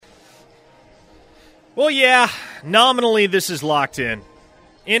Well, yeah, nominally this is locked in.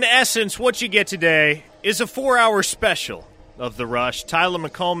 In essence, what you get today is a 4-hour special of The Rush. Tyler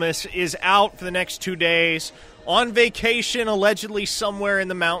McComas is out for the next 2 days, on vacation, allegedly somewhere in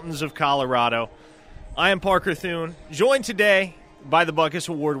the mountains of Colorado. I am Parker Thune, joined today by the Buckus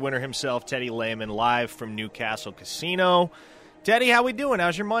Award winner himself, Teddy Lehman, live from Newcastle Casino. Teddy, how we doing?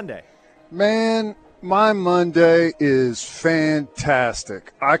 How's your Monday? Man, my Monday is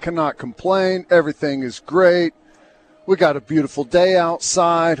fantastic. I cannot complain. Everything is great. We got a beautiful day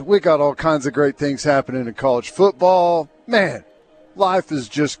outside. We got all kinds of great things happening in college football. Man, life is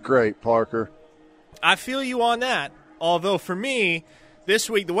just great, Parker. I feel you on that. Although for me, this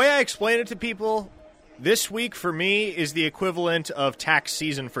week, the way I explain it to people, this week for me is the equivalent of tax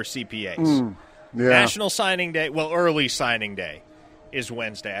season for CPAs. Yeah. National Signing Day, well, early signing day is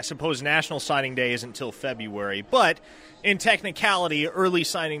Wednesday. I suppose National Signing Day isn't until February, but in technicality, early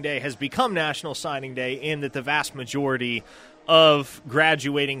signing day has become National Signing Day in that the vast majority of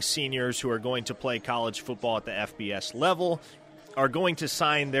graduating seniors who are going to play college football at the FBS level are going to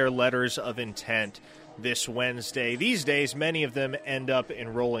sign their letters of intent this Wednesday. These days, many of them end up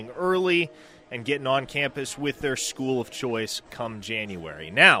enrolling early and getting on campus with their school of choice come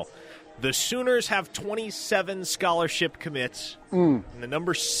January. Now, the Sooners have 27 scholarship commits in the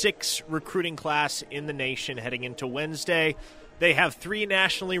number 6 recruiting class in the nation heading into Wednesday. They have 3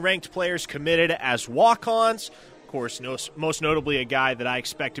 nationally ranked players committed as walk-ons. Of course, most notably a guy that I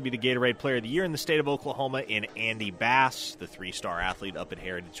expect to be the Gatorade Player of the Year in the state of Oklahoma in Andy Bass, the 3-star athlete up at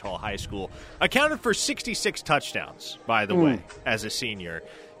Heritage Hall High School. Accounted for 66 touchdowns, by the way, as a senior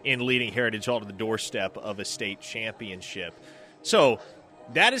in leading Heritage Hall to the doorstep of a state championship. So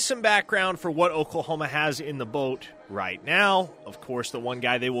that is some background for what Oklahoma has in the boat right now. Of course, the one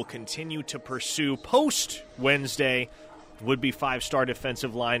guy they will continue to pursue post-Wednesday would be 5-star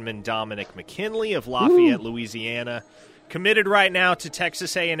defensive lineman Dominic McKinley of Lafayette, Louisiana. Committed right now to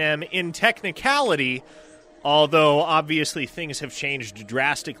Texas A&M in technicality, although obviously things have changed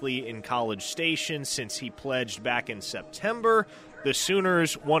drastically in College Station since he pledged back in September. The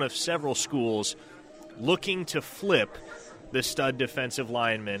Sooners, one of several schools, looking to flip the stud defensive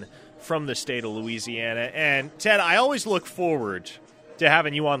lineman from the state of Louisiana. And, Ted, I always look forward to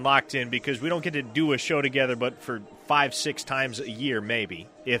having you on Locked In because we don't get to do a show together but for 5-6 times a year maybe,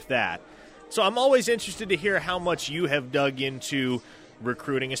 if that. So I'm always interested to hear how much you have dug into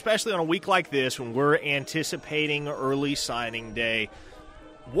recruiting, especially on a week like this when we're anticipating early signing day.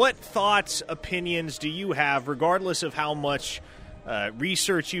 What thoughts, opinions do you have, regardless of how much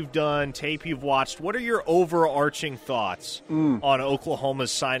research you've done, tape you've watched? What are your overarching thoughts on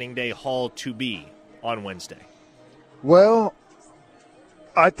Oklahoma's signing day haul to be on Wednesday? Well,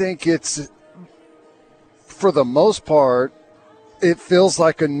 I think it's, for the most part, it feels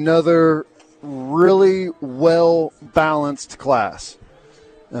like another really well-balanced class.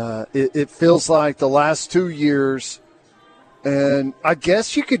 It feels like the last 2 years, and I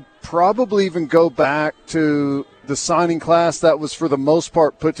guess you could probably even go back to the signing class that was for the most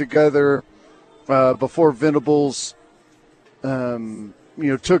part put together before Venables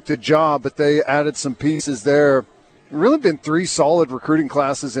took the job, but they added some pieces there. Really been 3 solid recruiting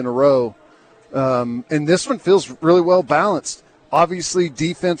classes in a row, and this one feels really well balanced. Obviously,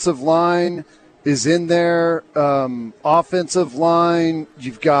 defensive line is in there. Offensive line,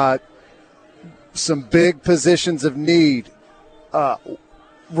 you've got some big positions of need.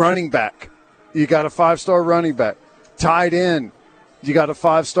 Running back, you got a 5-star running back. Tight end, you got a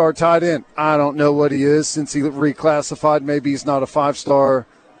 5-star tight end. I don't know what he is since he reclassified. Maybe he's not a 5-star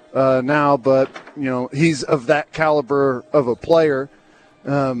now, but he's of that caliber of a player.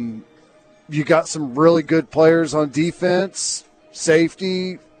 You got some really good players on defense,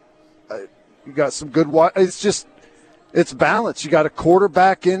 safety. You got some good. It's balanced. You got a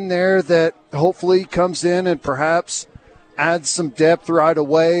quarterback in there that hopefully comes in and perhaps adds some depth right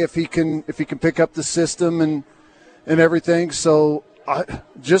away if he can pick up the system and everything. So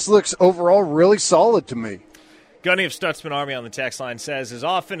just looks overall really solid to me. Gunny of Stutzman Army on the text line says, as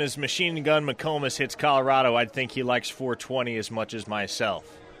often as Machine Gun McComas hits Colorado, I'd think he likes 420 as much as myself.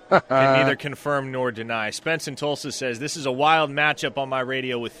 Can neither confirm nor deny. Spence in Tulsa says, this is a wild matchup on my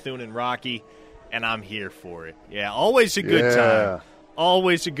radio with Thune and Rocky, and I'm here for it. Yeah, always a good time.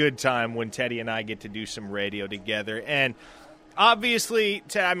 Always a good time when Teddy and I get to do some radio together. And obviously,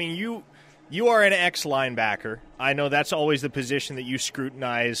 you are an ex-linebacker. I know that's always the position that you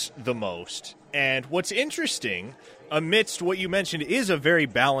scrutinize the most. And what's interesting, amidst what you mentioned is a very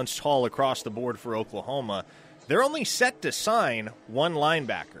balanced haul across the board for Oklahoma, they're only set to sign one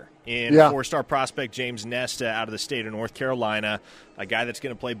linebacker in four-star prospect James Nesta out of the state of North Carolina, a guy that's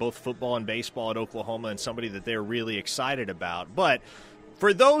going to play both football and baseball at Oklahoma and somebody that they're really excited about. But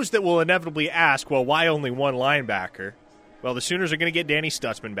for those that will inevitably ask, well, why only one linebacker? Well, the Sooners are going to get Danny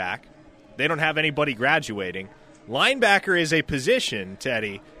Stutzman back. They don't have anybody graduating. Linebacker is a position,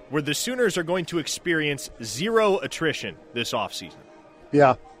 Teddy, where the Sooners are going to experience zero attrition this offseason.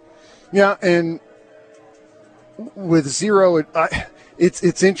 Yeah. Yeah, and with zero,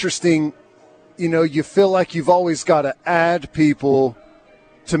 it's interesting. You know, you feel like you've always got to add people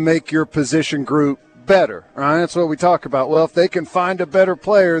to make your position group better, right? That's what we talk about. Well, if they can find a better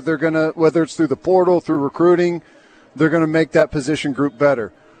player, they're going to, whether it's through the portal, through recruiting, they're going to make that position group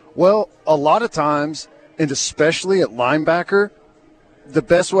better. Well, a lot of times, and especially at linebacker, the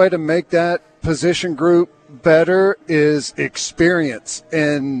best way to make that position group better is experience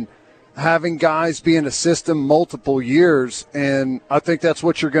and having guys be in a system multiple years, and I think that's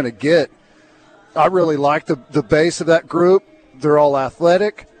what you're going to get. I really like the base of that group. They're all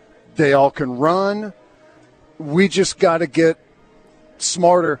athletic. They all can run. We just got to get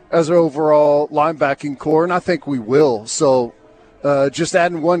smarter as an overall linebacking core, and I think we will. So just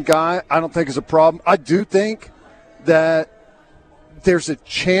adding one guy I don't think is a problem. I do think that there's a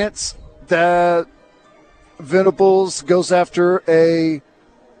chance that Venables goes after a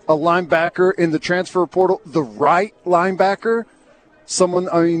linebacker in the transfer portal, the right linebacker, someone,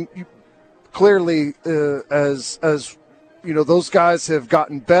 I mean, clearly as you know, those guys have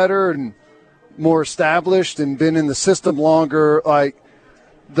gotten better and more established and been in the system longer. Like,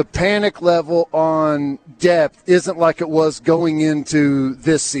 the panic level on depth isn't like it was going into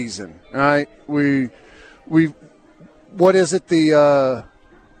this season, right? We what is it,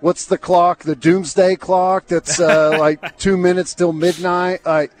 what's the clock, the doomsday clock that's like 2 minutes till midnight?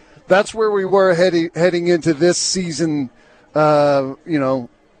 That's where we were heading into this season, last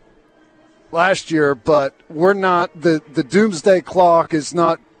year, but we're not, the doomsday clock is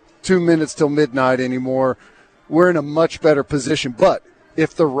not 2 minutes till midnight anymore. We're in a much better position. But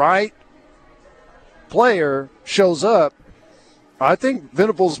if the right player shows up, I think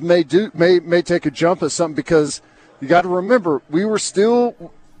Venables may take a jump at something, because you got to remember, we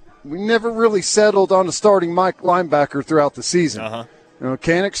never really settled on a starting linebacker throughout the season. Uh-huh. You know,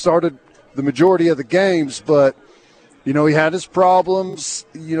 Kanak started the majority of the games, but he had his problems.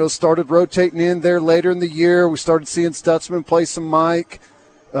 Started rotating in there later in the year. We started seeing Stutzman play some Mike.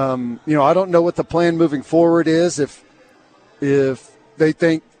 I don't know what the plan moving forward is. If they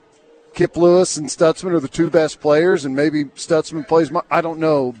think Kip Lewis and Stutzman are the two best players, and maybe Stutzman plays Mike, I don't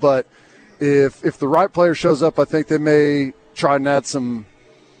know. But if the right player shows up, I think they may try and add some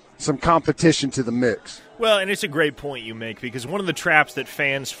competition to the mix. Well, and it's a great point you make, because one of the traps that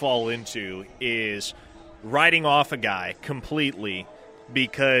fans fall into is writing off a guy completely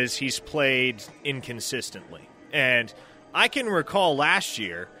because he's played inconsistently. And I can recall last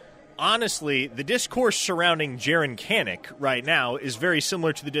year, honestly, the discourse surrounding Jaren Kanak right now is very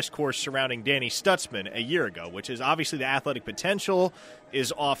similar to the discourse surrounding Danny Stutzman a year ago, which is obviously the athletic potential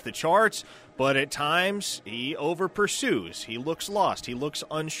is off the charts, but at times he over-pursues. He looks lost. He looks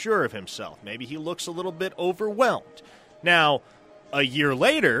unsure of himself. Maybe he looks a little bit overwhelmed. Now, a year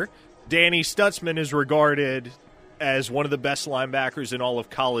later, Danny Stutzman is regarded as one of the best linebackers in all of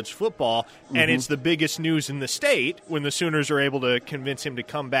college football, and it's the biggest news in the state when the Sooners are able to convince him to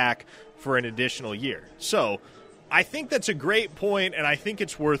come back for an additional year. So I think that's a great point, and I think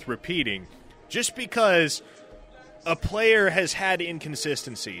it's worth repeating. Just because a player has had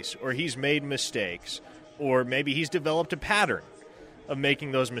inconsistencies, or he's made mistakes, or maybe he's developed a pattern of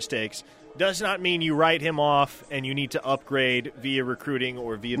making those mistakes, does not mean you write him off and you need to upgrade via recruiting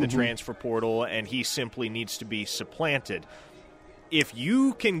or via the transfer portal, and he simply needs to be supplanted. If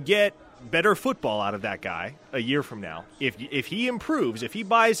you can get better football out of that guy a year from now, if he improves, if he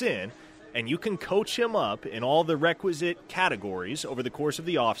buys in, and you can coach him up in all the requisite categories over the course of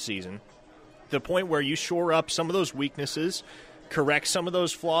the offseason, to the point where you shore up some of those weaknesses, correct some of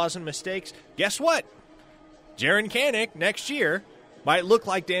those flaws and mistakes, guess what? Jaren Kanak next year might look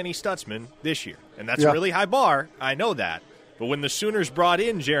like Danny Stutzman this year. And that's a really high bar. I know that. But when the Sooners brought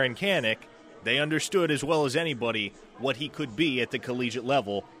in Jaren Kanak, they understood as well as anybody what he could be at the collegiate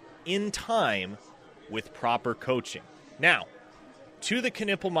level in time with proper coaching. Now, to the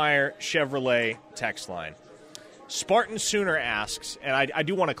Knippelmeyer Chevrolet text line. Spartan Sooner asks, and I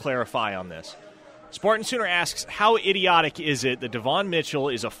do want to clarify on this. Spartan Sooner asks, how idiotic is it that Devon Mitchell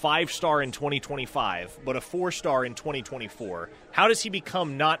is a 5-star in 2025, but a 4-star in 2024? How does he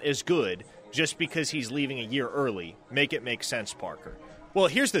become not as good just because he's leaving a year early? Make it make sense, Parker. Well,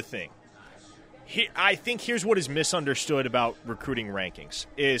 here's the thing. I think here's what is misunderstood about recruiting rankings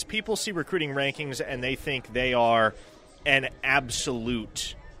is people see recruiting rankings and they think they are an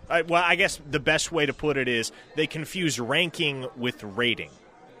absolute. Well, I guess the best way to put it is they confuse ranking with rating.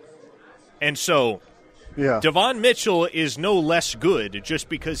 And so Devon Mitchell is no less good just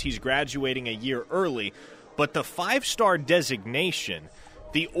because he's graduating a year early, but the 5-star designation,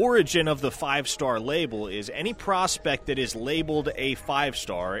 the origin of the 5-star label is any prospect that is labeled a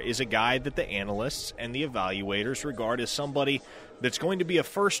 5-star is a guy that the analysts and the evaluators regard as somebody that's going to be a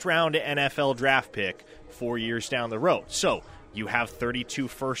first-round NFL draft pick 4 years down the road. So you have 32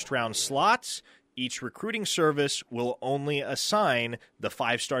 first-round slots. Each recruiting service will only assign the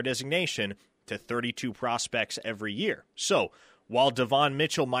 5-star designation to 32 prospects every year. So while Devon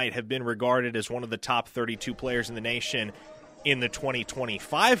Mitchell might have been regarded as one of the top 32 players in the nation in the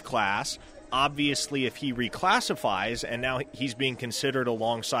 2025 class, obviously if he reclassifies and now he's being considered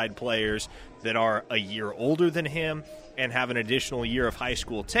alongside players that are a year older than him and have an additional year of high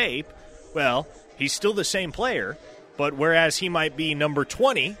school tape, well, he's still the same player, but whereas he might be number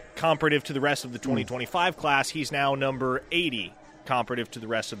 20 comparative to the rest of the 2025 class, he's now number 80 comparative to the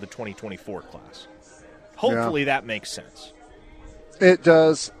rest of the 2024 class. Hopefully that makes sense. It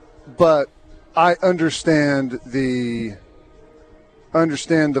does, but I understand the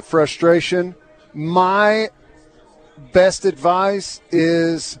frustration. My best advice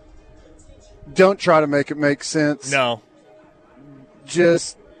is don't try to make it make sense. No.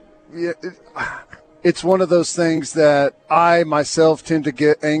 Just it's one of those things that I myself tend to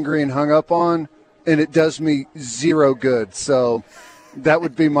get angry and hung up on, and it does me zero good. So that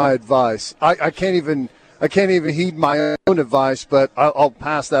would be my advice. I can't even heed my own advice, but I'll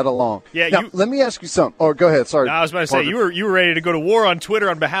pass that along. Yeah. Now, let me ask you something. Oh, go ahead. Sorry. No, I was about to say, you were ready to go to war on Twitter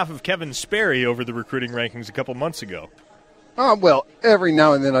on behalf of Kevin Sperry over the recruiting rankings a couple months ago. Well, every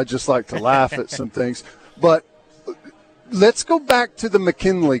now and then I just like to laugh at some things. But let's go back to the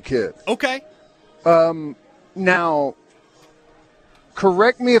McKinley kid. Okay. Now,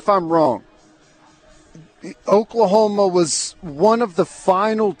 correct me if I'm wrong. Oklahoma was one of the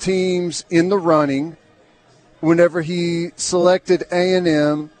final teams in the running whenever he selected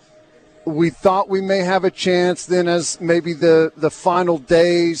A&M. We thought we may have a chance then as maybe the final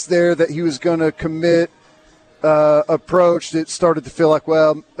days there that he was going to commit approached. It started to feel like,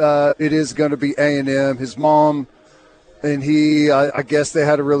 well, it is going to be A&M. His mom and he, I guess they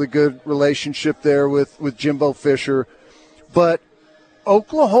had a really good relationship there with Jimbo Fisher. But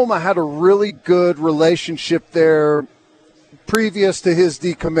Oklahoma had a really good relationship there previous to his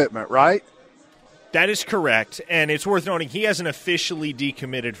decommitment, right? That is correct, and it's worth noting he hasn't officially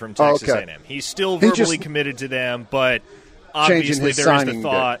decommitted from Texas A&M. He's still verbally committed to them, but obviously there is the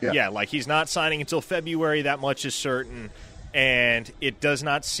thought, like he's not signing until February, that much is certain, and it does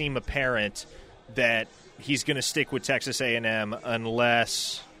not seem apparent that he's going to stick with Texas A&M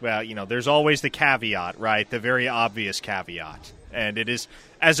unless, well, there's always the caveat, right, the very obvious caveat. And it is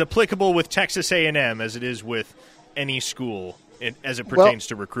as applicable with Texas A&M as it is with any school as it pertains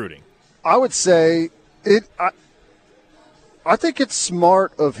to recruiting. I would say I think it's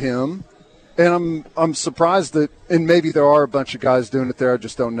smart of him, and I'm surprised that, and maybe there are a bunch of guys doing it there, I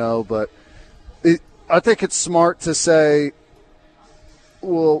just don't know, but I think it's smart to say,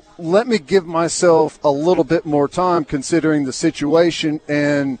 well, let me give myself a little bit more time considering the situation,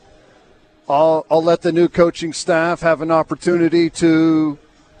 and I'll let the new coaching staff have an opportunity to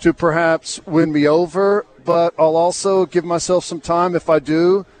perhaps win me over, but I'll also give myself some time if I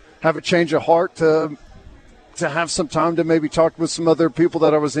do have a change of heart to have some time to maybe talk with some other people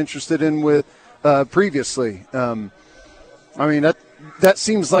that I was interested in with previously. I mean, that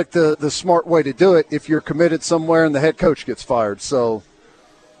seems like the smart way to do it if you're committed somewhere and the head coach gets fired. So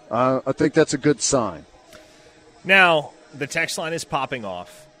I think that's a good sign. Now, the text line is popping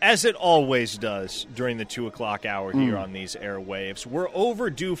off, as it always does during the 2 o'clock hour here on these airwaves. We're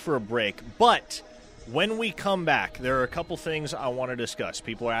overdue for a break, but when we come back, there are a couple things I want to discuss.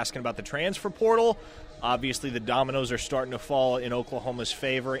 People are asking about the transfer portal. Obviously, the dominoes are starting to fall in Oklahoma's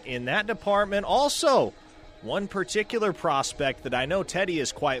favor in that department. Also, one particular prospect that I know Teddy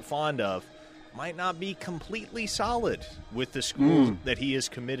is quite fond of might not be completely solid with the school that he is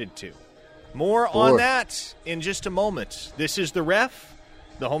committed to. More on that in just a moment. This is The Ref,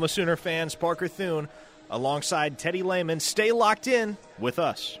 the Homa Sooner fans, Parker Thune, alongside Teddy Lehman. Stay locked in with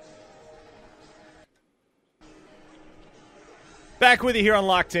us. Back with you here on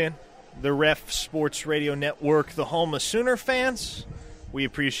Locked In, the Ref Sports Radio Network, the Homa Sooner fans. We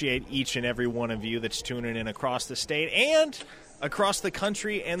appreciate each and every one of you that's tuning in across the state and across the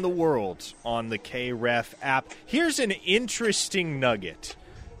country and the world on the KREF app. Here's an interesting nugget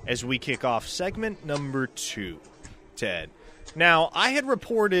as we kick off segment number 2, Ted. Now, I had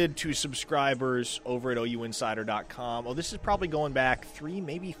reported to subscribers over at OUinsider.com, this is probably going back 3,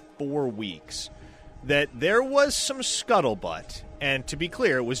 maybe 4 weeks, that there was some scuttlebutt, and to be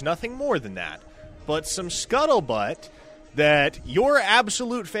clear, it was nothing more than that, but some scuttlebutt that your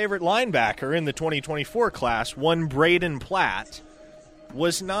absolute favorite linebacker in the 2024 class, one Braden Platt,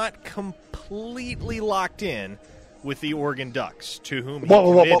 was not completely locked in with the Oregon Ducks, to whom he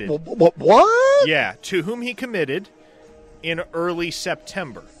committed. What? Yeah, to whom he committed in early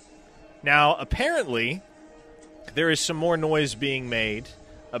September. Now, apparently, there is some more noise being made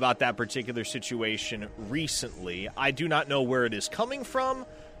about that particular situation recently. I do not know where it is coming from.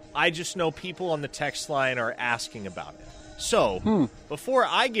 I just know people on the text line are asking about it. So, before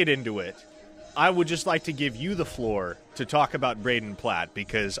I get into it, I would just like to give you the floor to talk about Braden Platt,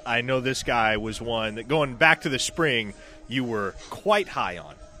 because I know this guy was one that, going back to the spring, you were quite high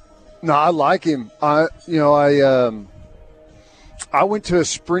on. No, I like him. I went to a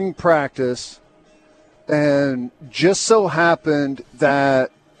spring practice, and just so happened that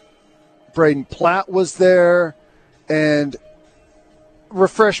Braden Platt was there, and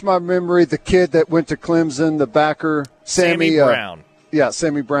refresh my memory, the kid that went to Clemson, the backer, Sammy Brown.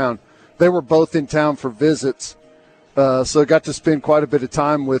 Sammy Brown. They were both in town for visits, so I got to spend quite a bit of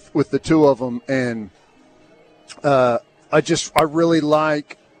time with the two of them, and I really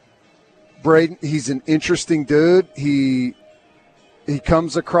like Braden. He's an interesting dude. He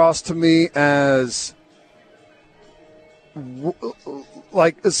comes across to me as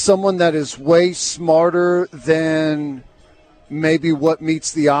like someone that is way smarter than maybe what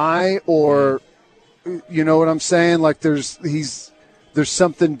meets the eye, or you know what I'm saying? Like there's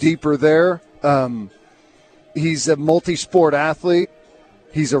something deeper there. He's a multi-sport athlete.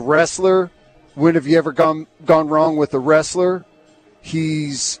 He's a wrestler. When have you ever gone wrong with a wrestler?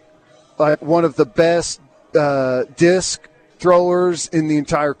 He's like one of the best disc throwers in the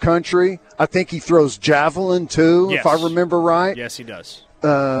entire country. I think he throws javelin too, yes, if I remember right. Yes, he does.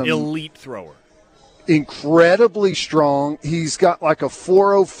 Elite thrower. Incredibly strong. He's got like a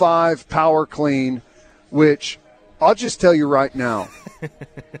 405 power clean, which I'll just tell you right now.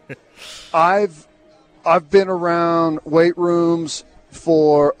 I've been around weight rooms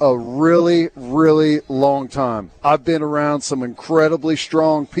for a really, really long time. I've been around some incredibly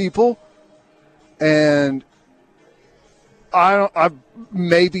strong people, and I've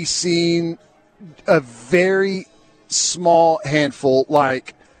maybe seen a very small handful,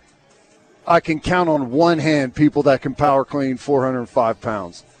 like I can count on one hand people that can power clean 405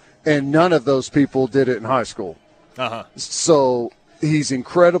 pounds, and none of those people did it in high school. Uh-huh. So he's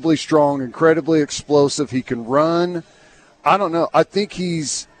incredibly strong, incredibly explosive. He can run. I don't know. I think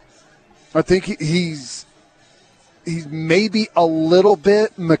he's maybe a little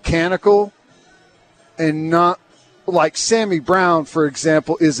bit mechanical, and not like Sammy Brown, for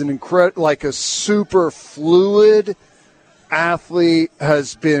example, is like a super fluid athlete,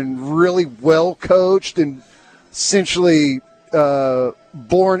 has been really well coached and essentially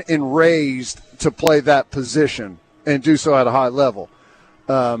born and raised to play that position and do so at a high level.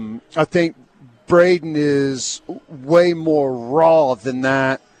 I think Braden is way more raw than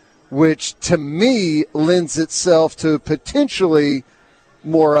that, which to me lends itself to potentially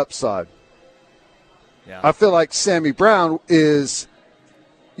more upside. Yeah. I feel like Sammy Brown is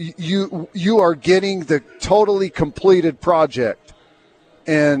you are getting the totally completed project,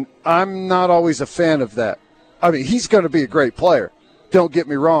 and I'm not always a fan of that. I mean, he's going to be a great player. Don't get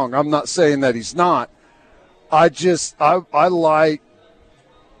me wrong. I'm not saying that he's not. I like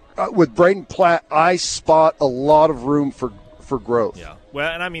with Braden Platt, I spot a lot of room for growth. Yeah.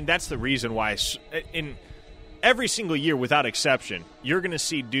 Well, and I mean, that's the reason why in every single year, without exception, you're going to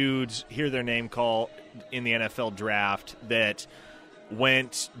see dudes hear their name call in the NFL draft that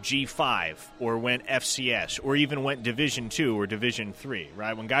went G5 or went FCS or even went Division II or Division III,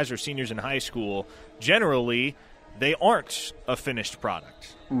 right? When guys are seniors in high school, generally they aren't a finished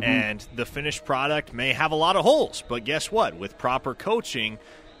product. Mm-hmm. And the finished product may have a lot of holes, but guess what? With proper coaching,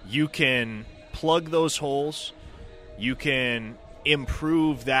 you can plug those holes. You can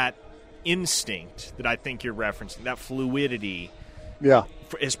improve that instinct that I think you're referencing, that fluidity, yeah,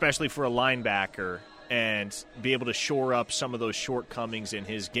 especially for a linebacker, and be able to shore up some of those shortcomings in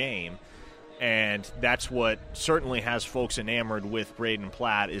his game. And that's what certainly has folks enamored with Braden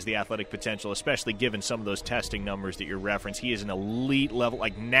Platt, is the athletic potential, especially given some of those testing numbers that you referenced. He is an elite level,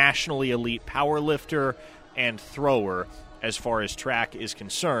 like nationally elite power lifter and thrower as far as track is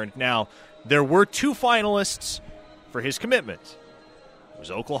concerned. Now, there were two finalists for his commitment. It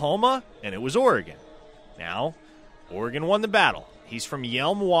was Oklahoma and it was Oregon. Now, Oregon won the battle. He's from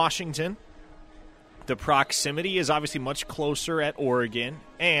Yelm, Washington. The proximity is obviously much closer at Oregon,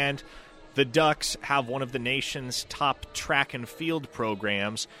 and the Ducks have one of the nation's top track and field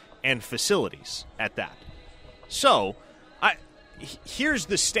programs and facilities at that. So, here's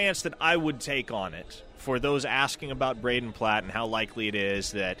the stance that I would take on it for those asking about Braden Platt and how likely it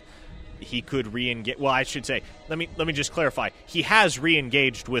is that he could re-engage. Well, I should say, let me just clarify. He has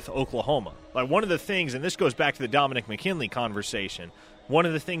re-engaged with Oklahoma. Like, one of the things, and this goes back to the Dominic McKinley conversation, one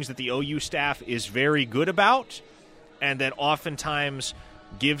of the things that the OU staff is very good about and that oftentimes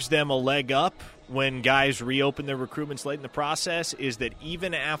gives them a leg up when guys reopen their recruitments late in the process is that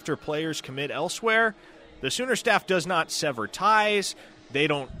even after players commit elsewhere, the Sooner staff does not sever ties. They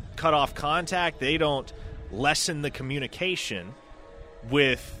don't cut off contact. They don't lessen the communication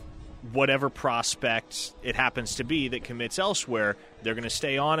with whatever prospect it happens to be that commits elsewhere. They're going to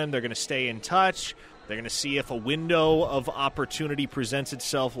stay on him. They're going to stay in touch. They're going to see if a window of opportunity presents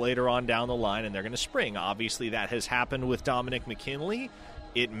itself later on down the line, and they're going to spring. Obviously, that has happened with Dominic McKinley.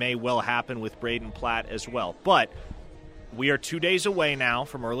 It may well happen with Braden Platt as well. But we are 2 days away now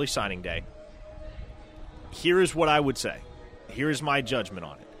from early signing day. Here is what I would say. Here is my judgment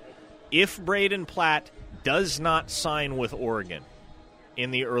on it. If Braden Platt does not sign with Oregon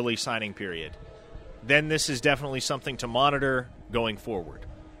in the early signing period, then this is definitely something to monitor going forward.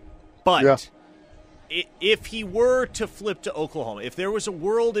 But if he were to flip to Oklahoma, if there was a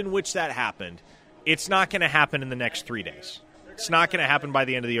world in which that happened, it's not going to happen in the next 3 days. It's not going to happen by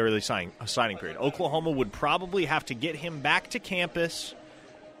the end of the early signing period. Oklahoma would probably have to get him back to campus,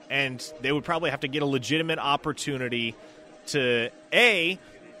 and they would probably have to get a legitimate opportunity to, A,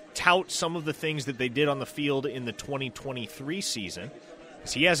 tout some of the things that they did on the field in the 2023 season,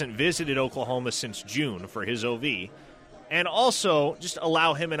 because he hasn't visited Oklahoma since June for his OV, and also just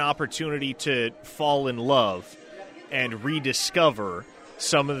allow him an opportunity to fall in love and rediscover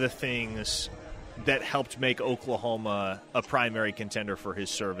some of the things that helped make Oklahoma a primary contender for his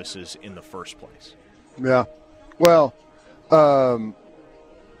services in the first place. Yeah. Well,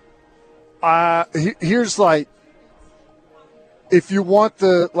 here's like, if you want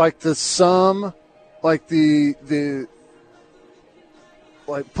the sum, like the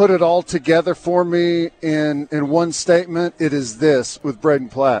like put it all together for me in one statement, it is this with Braden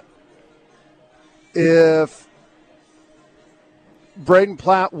Platt. If Braden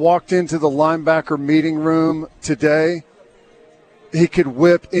Platt walked into the linebacker meeting room today, he could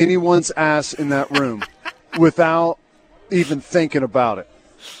whip anyone's ass in that room without even thinking about it.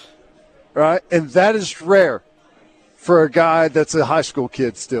 Right? And that is rare for a guy that's a high school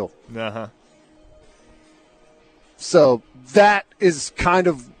kid still. Uh-huh. So that is kind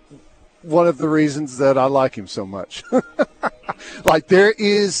of one of the reasons that I like him so much. Like, there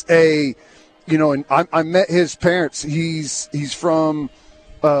is a, and I met his parents. He's from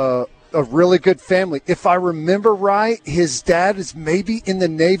a really good family. If I remember right, his dad is maybe in the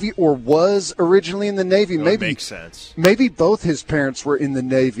Navy or was originally in the Navy. Maybe makes sense. Maybe both his parents were in the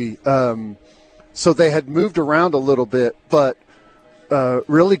Navy. So they had moved around a little bit, but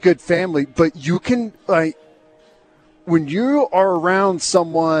really good family. But you can, like, when you are around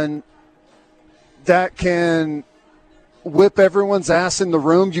someone that can whip everyone's ass in the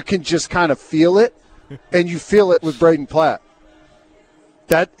room, you can just kind of feel it, and you feel it with Braden Platt.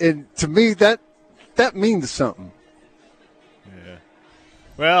 And to me, that means something. Yeah.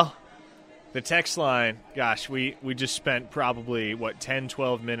 Well, the text line, gosh, we just spent probably, 10,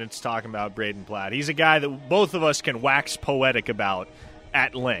 12 minutes talking about Braden Platt. He's a guy that both of us can wax poetic about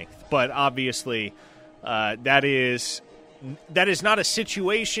at length, but obviously that is not a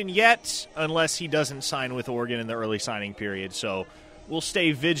situation yet unless he doesn't sign with Oregon in the early signing period. So we'll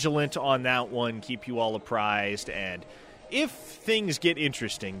stay vigilant on that one, keep you all apprised. And if things get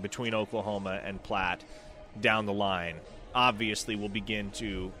interesting between Oklahoma and Platt down the line, obviously we'll begin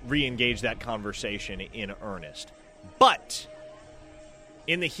to re-engage that conversation in earnest. But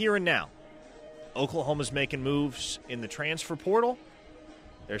in the here and now, Oklahoma's making moves in the transfer portal.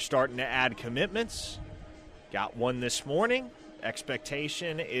 They're starting to add commitments. Got one this morning.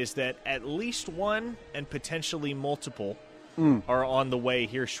 Expectation is that at least one and potentially multiple are on the way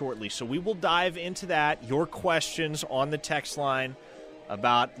here shortly. So we will dive into that. Your questions on the text line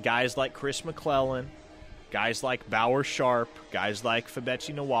about guys like Chris McClellan, guys like Bauer Sharp, guys like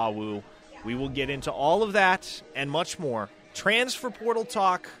Fabechi Nawawu. We will get into all of that and much more. Transfer portal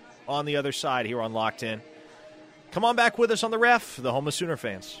talk on the other side here on Locked In. Come on back with us on the Ref, the home of Sooner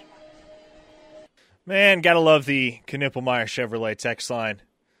fans. Man, gotta love the Knippelmeyer Chevrolet text line.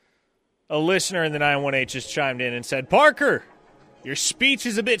 A listener in the 918 just chimed in and said, Parker, your speech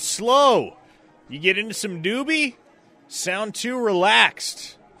is a bit slow. You get into some doobie? Sound too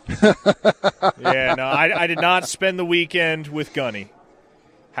relaxed. Yeah, no, I did not spend the weekend with Gunny.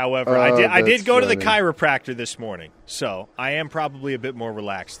 However, I did go to the chiropractor this morning, so I am probably a bit more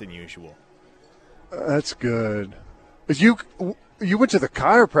relaxed than usual. That's good. You went to the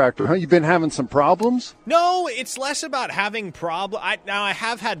chiropractor, huh? You've been having some problems? No, it's less about having problems. Now, I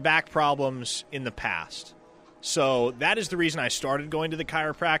have had back problems in the past. So that is the reason I started going to the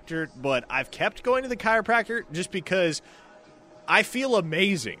chiropractor, but I've kept going to the chiropractor just because I feel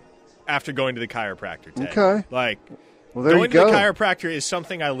amazing after going to the chiropractor, Ted. Okay. Like, well, there going you go. to the chiropractor is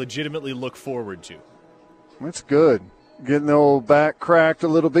something I legitimately look forward to. That's good. Getting the old back cracked a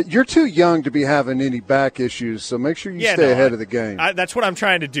little bit. You're too young to be having any back issues, so make sure you stay ahead of the game. That's what I'm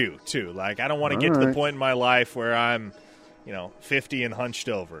trying to do, too. Like, I don't want to get to the point in my life where I'm, 50 and hunched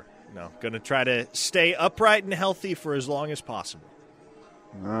over. No, going to try to stay upright and healthy for as long as possible.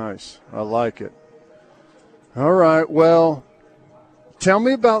 Nice. I like it. All right. Well, tell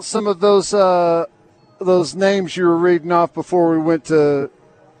me about some of those names you were reading off before we went to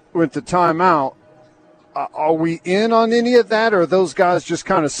timeout. Are we in on any of that, or are those guys just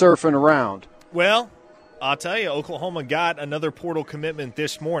kind of surfing around? Well, I'll tell you, Oklahoma got another portal commitment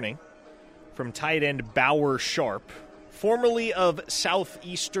this morning from tight end Bauer Sharp, formerly of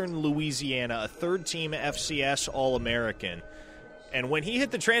Southeastern Louisiana, a third-team FCS All-American. And when he hit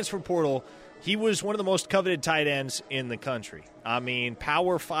the transfer portal, he was one of the most coveted tight ends in the country. I mean,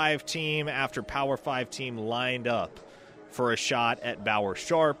 Power 5 team after Power 5 team lined up for a shot at Bauer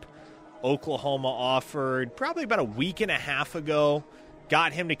Sharp. Oklahoma offered probably about a week and a half ago,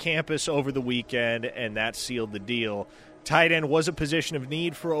 got him to campus over the weekend, and that sealed the deal. Tight end was a position of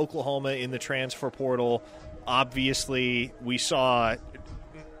need for Oklahoma in the transfer portal. Obviously, we saw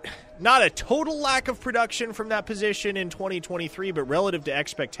not a total lack of production from that position in 2023, but relative to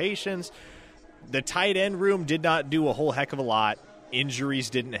expectations, the tight end room did not do a whole heck of a lot. Injuries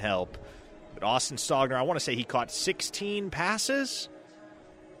didn't help. But Austin Stogner, I want to say he caught 16 passes,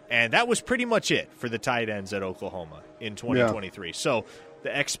 and that was pretty much it for the tight ends at Oklahoma in 2023. Yeah. So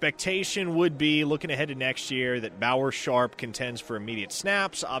the expectation would be, looking ahead to next year, that Bauer Sharp contends for immediate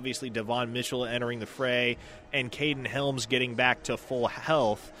snaps. Obviously, Devon Mitchell entering the fray and Caden Helms getting back to full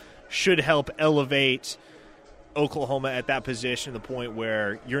health should help elevate Oklahoma at that position to the point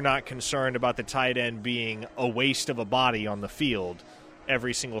where you're not concerned about the tight end being a waste of a body on the field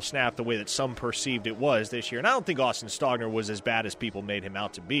every single snap the way that some perceived it was this year. And I don't think Austin Stogner was as bad as people made him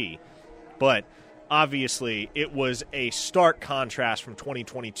out to be. But obviously, it was a stark contrast from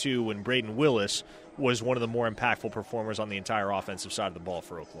 2022 when Braden Willis was one of the more impactful performers on the entire offensive side of the ball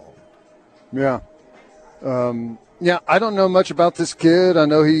for Oklahoma. Yeah. I don't know much about this kid. I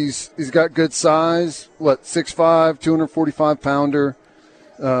know he's got good size. 6'5", 245-pounder.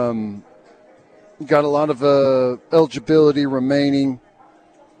 Got a lot of eligibility remaining.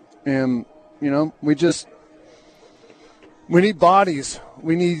 And, we need bodies.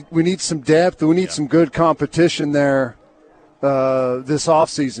 We need some depth. We need some good competition there this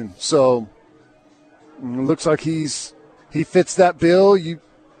offseason. So it looks like he fits that bill. You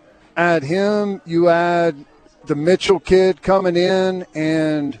add him, you add the Mitchell kid coming in,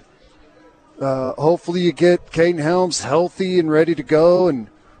 and hopefully you get Caden Helms healthy and ready to go. And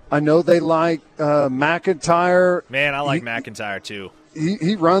I know they like McIntyre. Man, I like McIntyre too.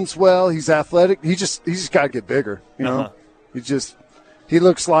 He runs well. He's athletic. He just got to get bigger. You know, he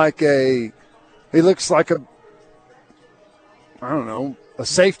looks like a I don't know, a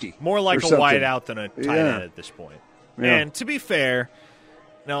safety. More like a wideout than a tight end at this point. Yeah. And to be fair,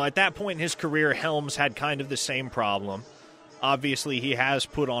 at that point in his career, Helms had kind of the same problem. Obviously, he has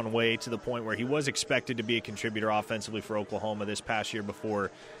put on weight to the point where he was expected to be a contributor offensively for Oklahoma this past year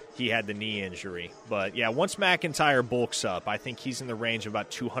before he had the knee injury. But, yeah, once McIntyre bulks up, I think he's in the range of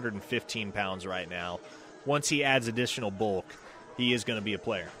about 215 pounds right now. Once he adds additional bulk, he is going to be a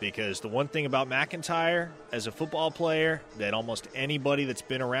player. Because the one thing about McIntyre as a football player that almost anybody that's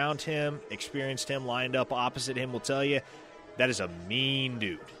been around him, experienced him, lined up opposite him will tell you, that is a mean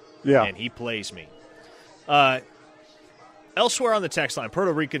dude. Yeah. And he plays mean. Elsewhere on the text line,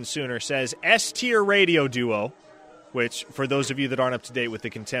 Puerto Rican Sooner says, S-tier radio duo, which, for those of you that aren't up to date with the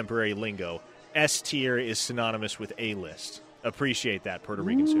contemporary lingo, S-tier is synonymous with A-list. Appreciate that, Puerto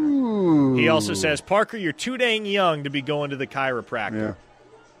Rican Sooner. He also says, Parker, you're too dang young to be going to the chiropractor.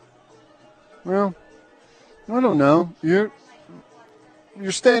 Yeah. Well, I don't know. You're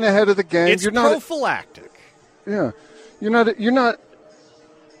staying ahead of the game. It's prophylactic. Yeah. You're not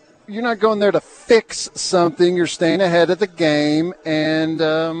going there to fix something. You're staying ahead of the game, and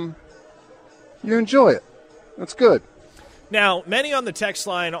you enjoy it. That's good. Now, many on the text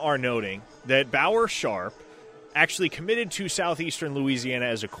line are noting that Bauer Sharp actually committed to Southeastern Louisiana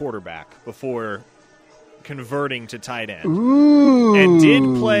as a quarterback before converting to tight end. Ooh. And did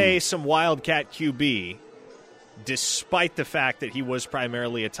play some Wildcat QB, despite the fact that he was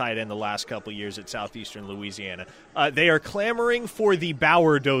primarily a tight end the last couple years at Southeastern Louisiana. They are clamoring for the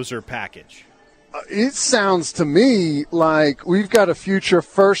Bauer Dozer package. It sounds to me like we've got a future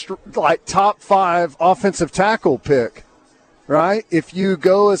first, like top 5 offensive tackle pick, right? If you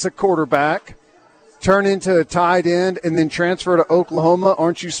go as a quarterback, turn into a tight end, and then transfer to Oklahoma,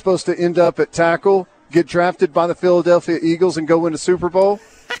 aren't you supposed to end up at tackle, get drafted by the Philadelphia Eagles, and go win a Super Bowl?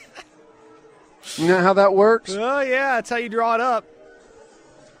 You know how that works? Oh, yeah, that's how you draw it up.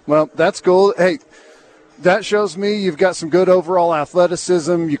 Well, that's cool. Hey, that shows me you've got some good overall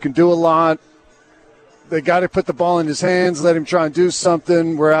athleticism. You can do a lot. They got to put the ball in his hands, let him try and do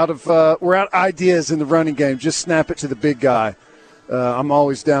something. We're out of ideas in the running game. Just snap it to the big guy. I'm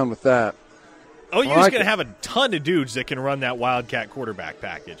always down with that. Oh, you're just going to have a ton of dudes that can run that Wildcat quarterback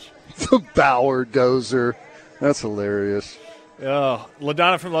package. The Bauer Dozer. That's hilarious. Oh,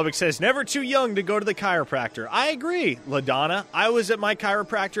 LaDonna from Lubbock says, never too young to go to the chiropractor. I agree, LaDonna. I was at my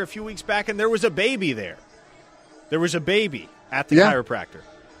chiropractor a few weeks back, and there was a baby there. There was a baby at the chiropractor.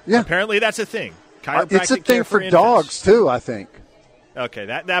 Yeah. Apparently that's a thing. It's a thing for dogs, too, I think. Okay,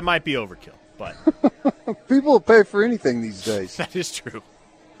 that might be overkill, but people will pay for anything these days. That is true.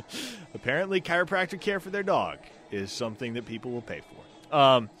 Apparently, chiropractic care for their dog is something that people will pay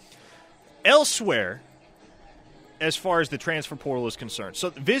for. Elsewhere, as far as the transfer portal is concerned,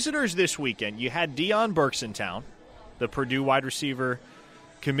 so visitors this weekend, you had Deion Burks in town, the Purdue wide receiver,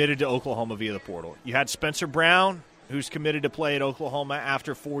 committed to Oklahoma via the portal. You had Spencer Brown, who's committed to play at Oklahoma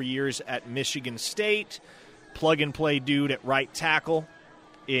after 4 years at Michigan State, plug-and-play dude at right tackle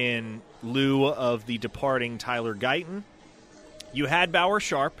in lieu of the departing Tyler Guyton. You had Bauer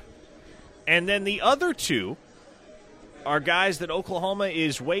Sharp, and then the other two are guys that Oklahoma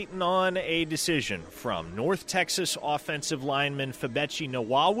is waiting on a decision from. North Texas offensive lineman Febechi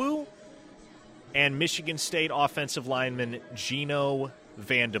Nawawu and Michigan State offensive lineman Gino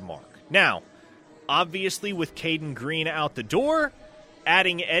Vandemark. Now, obviously, with Caden Green out the door,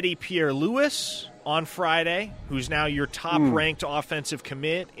 adding Eddie Pierre-Louis on Friday, who's now your top-ranked offensive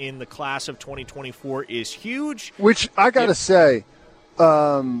commit in the class of 2024, is huge. Which, I got to say,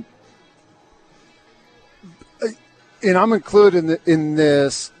 and I'm included in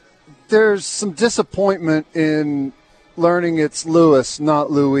this, there's some disappointment in learning it's Lewis,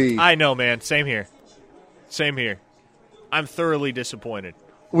 not Louis. I know, man. Same here. I'm thoroughly disappointed.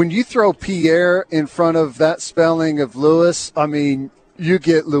 When you throw Pierre in front of that spelling of Lewis, I mean, you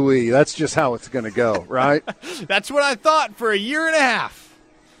get Louis. That's just how it's going to go, right? That's what I thought for a year and a half.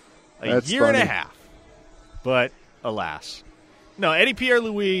 That's year funny. and a half. But, alas. No, Eddie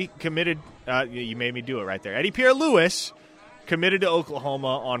Pierre-Louis committed you made me do it right there. Eddie Pierre-Louis committed to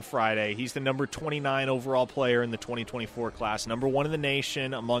Oklahoma on Friday. He's the number 29 overall player in the 2024 class, number 1 in the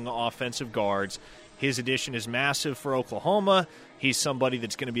nation among offensive guards. His addition is massive for Oklahoma. He's somebody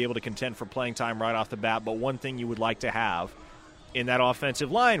that's going to be able to contend for playing time right off the bat. But one thing you would like to have in that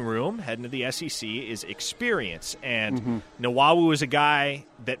offensive line room heading to the SEC is experience. And Nawawu is a guy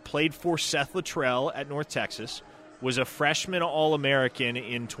that played for Seth Luttrell at North Texas, was a freshman All-American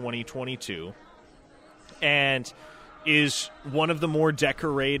in 2022, and is one of the more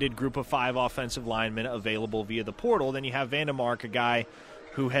decorated group of 5 offensive linemen available via the portal. Then you have Vandemark, a guy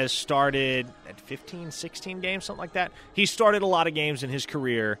who has started at 15, 16 games, something like that. He started a lot of games in his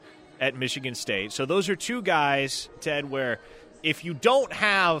career at Michigan State. So those are two guys, Ted, where if you don't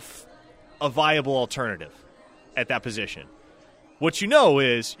have a viable alternative at that position, what you know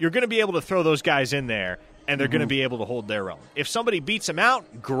is you're going to be able to throw those guys in there, and they're going to be able to hold their own. If somebody beats them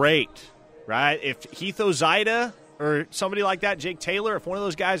out, great, right? If Heath Ozida or somebody like that, Jake Taylor, if one of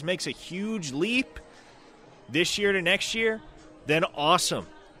those guys makes a huge leap this year to next year, then awesome.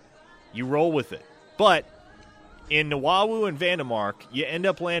 You roll with it. But in Nawawu and Vandemark, you end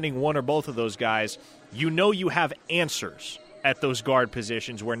up landing one or both of those guys. You know you have answers at those guard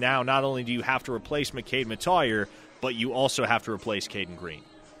positions where now not only do you have to replace McCade Mettauer, but you also have to replace Caden Green.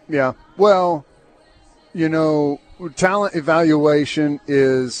 Yeah. Well, you know, talent evaluation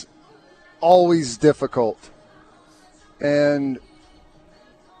is always difficult. And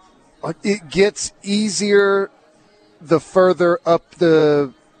it gets easier the further up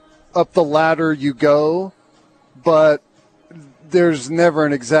the ladder you go, but there's never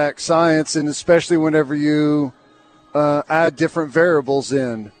an exact science, and especially whenever you add different variables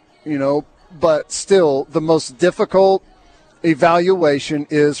in, you know. But still, the most difficult evaluation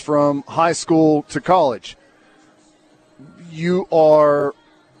is from high school to college. You are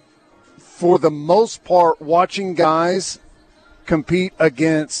for the most part, watching guys compete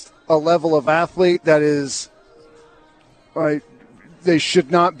against a level of athlete that is they should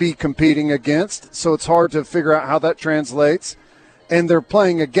not be competing against. So it's hard to figure out how that translates. And they're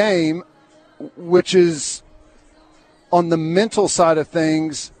playing a game which is, on the mental side of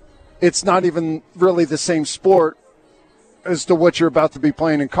things, it's not even really the same sport as to what you're about to be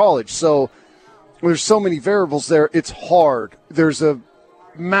playing in college. So there's so many variables there. It's hard. There's a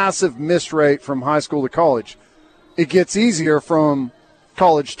massive miss rate from high school to college. It gets easier from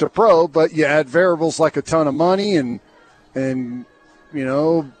college to pro, but you add variables like a ton of money and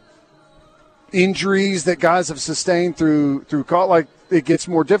injuries that guys have sustained through college. Like, it gets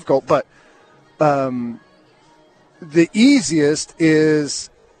more difficult. But the easiest is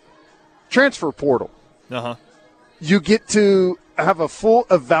transfer portal. You get to have a full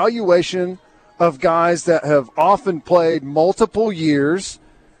evaluation of guys that have often played multiple years.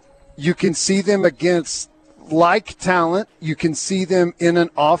 You can see them against like talent. You can see them in an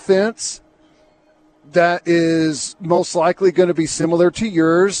offense that is most likely going to be similar to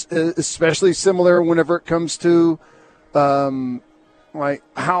yours, especially similar whenever it comes to like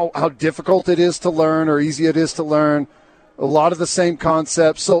how difficult it is to learn or easy it is to learn. A lot of the same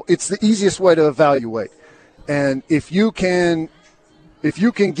concepts. So it's the easiest way to evaluate. And if you can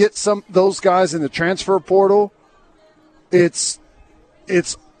get those guys in the transfer portal, it's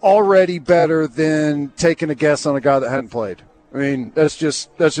already better than taking a guess on a guy that hadn't played. I mean, that's just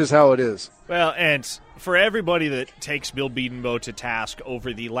how it is. Well, and for everybody that takes Bill Bedenbaugh to task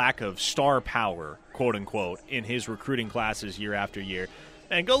over the lack of star power, quote unquote, in his recruiting classes year after year,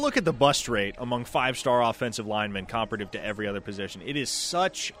 and go look at the bust rate among 5-star offensive linemen comparative to every other position. It is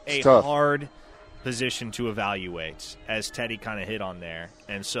such a hard position to evaluate, as Teddy kind of hit on there.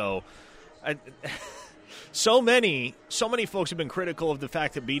 And so so many folks have been critical of the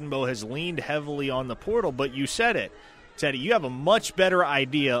fact that Bedenbaugh has leaned heavily on the portal, but you said it, Teddy, you have a much better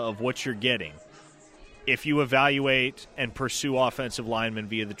idea of what you're getting if you evaluate and pursue offensive linemen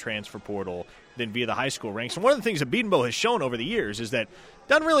via the transfer portal than via the high school ranks. And one of the things that Bedenbaugh has shown over the years is that it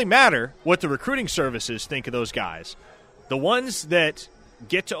doesn't really matter what the recruiting services think of those guys. The ones that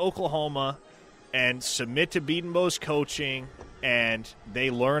get to Oklahoma and submit to Bedenbaugh's coaching, and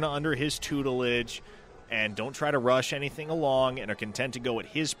they learn under his tutelage and don't try to rush anything along and are content to go at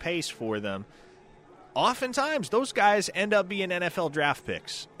his pace for them, oftentimes those guys end up being NFL draft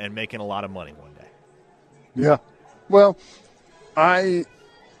picks and making a lot of money one day. Yeah. Well,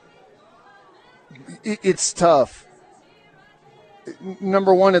 it's tough.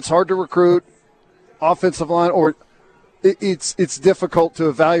 Number one, it's hard to recruit offensive line, or it's difficult to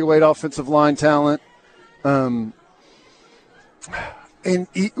evaluate offensive line talent. And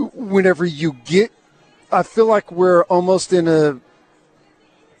whenever you get, I feel like we're almost in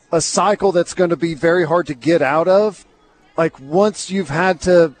a cycle that's going to be very hard to get out of. Like, once you've had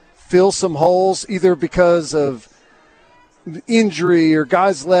to fill some holes, either because of injury or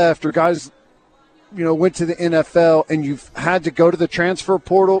guys left or guys, went to the NFL, and you've had to go to the transfer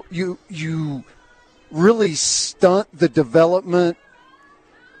portal, you really stunt the development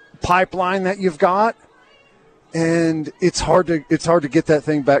pipeline that you've got, and it's hard to get that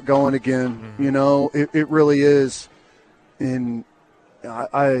thing back going again. Mm-hmm. It really is. And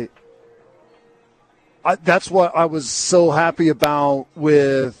I that's what I was so happy about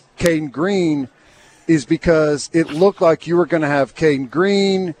with Caden Green, is because it looked like you were going to have Caden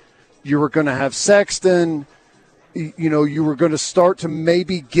Green, you were going to have Sexton, you were going to start to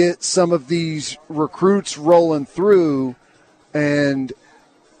maybe get some of these recruits rolling through, and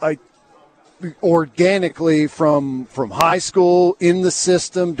organically from high school in the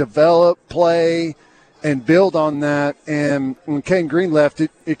system, develop, play, and build on that. And when Caden Green left,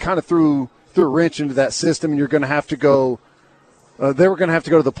 it kind of threw a wrench into that system, and you're going to have to go they were going to have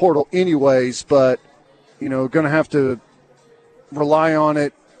to go to the portal anyways, but going to have to rely on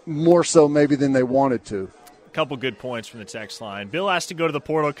it more so maybe than they wanted to. A couple good points from the text line. Bill has to go to the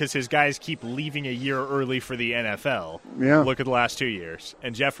portal because his guys keep leaving a year early for the NFL. Yeah. Look at the last 2 years.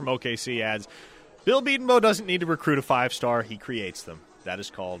 And Jeff from OKC adds, Bill Bedenbaugh doesn't need to recruit a 5-star. He creates them. That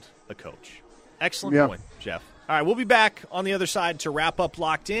is called a coach. Excellent point, Jeff. All right, we'll be back on the other side to wrap up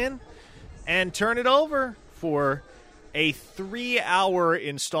Locked In and turn it over for a 3-hour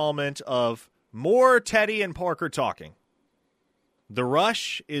installment of more Teddy and Parker talking. The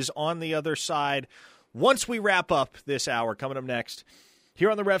Rush is on the other side once we wrap up this hour. Coming up next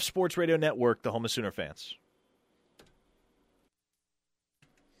here on the Ref Sports Radio Network, the home of Sooner fans.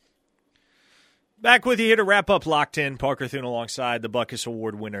 Back with you here to wrap up Locked In. Parker Thune alongside the Butkus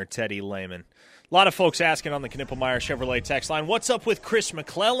Award winner Teddy Lehman. A lot of folks asking on the Knippelmeyer Chevrolet text line, what's up with Chris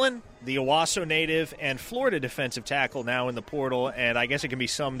McClellan, the Owasso native and Florida defensive tackle now in the portal? And I guess it can be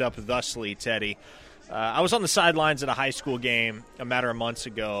summed up thusly, Teddy. I was on the sidelines at a high school game a matter of months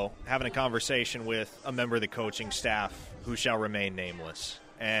ago having a conversation with a member of the coaching staff who shall remain nameless.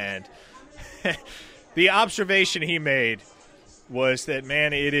 And the observation he made was that,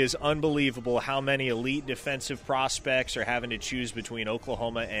 man, it is unbelievable how many elite defensive prospects are having to choose between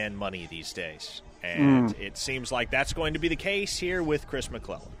Oklahoma and money these days. And it seems like that's going to be the case here with Chris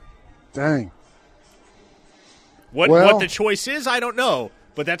McClellan. Dang. What the choice is, I don't know,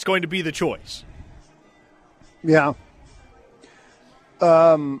 but that's going to be the choice. Yeah.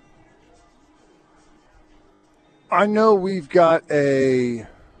 I know we've got a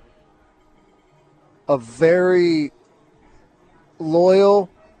very loyal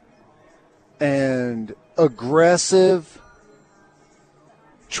and aggressive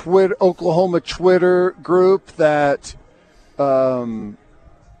Oklahoma Twitter group that,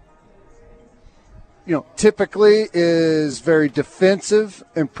 typically is very defensive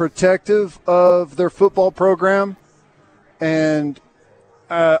and protective of their football program, and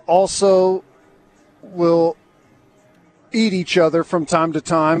also will eat each other from time to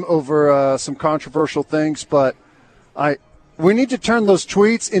time over some controversial things. But we need to turn those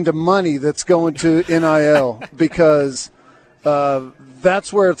tweets into money that's going to NIL because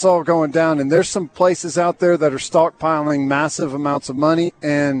that's where it's all going down. And there's some places out there that are stockpiling massive amounts of money,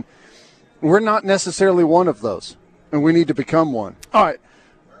 and we're not necessarily one of those, and we need to become one. All right.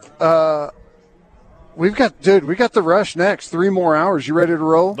 We got the rush next. 3 more hours. You ready to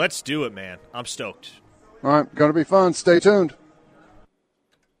roll? Let's do it, man. I'm stoked. All right. Going to be fun. Stay tuned.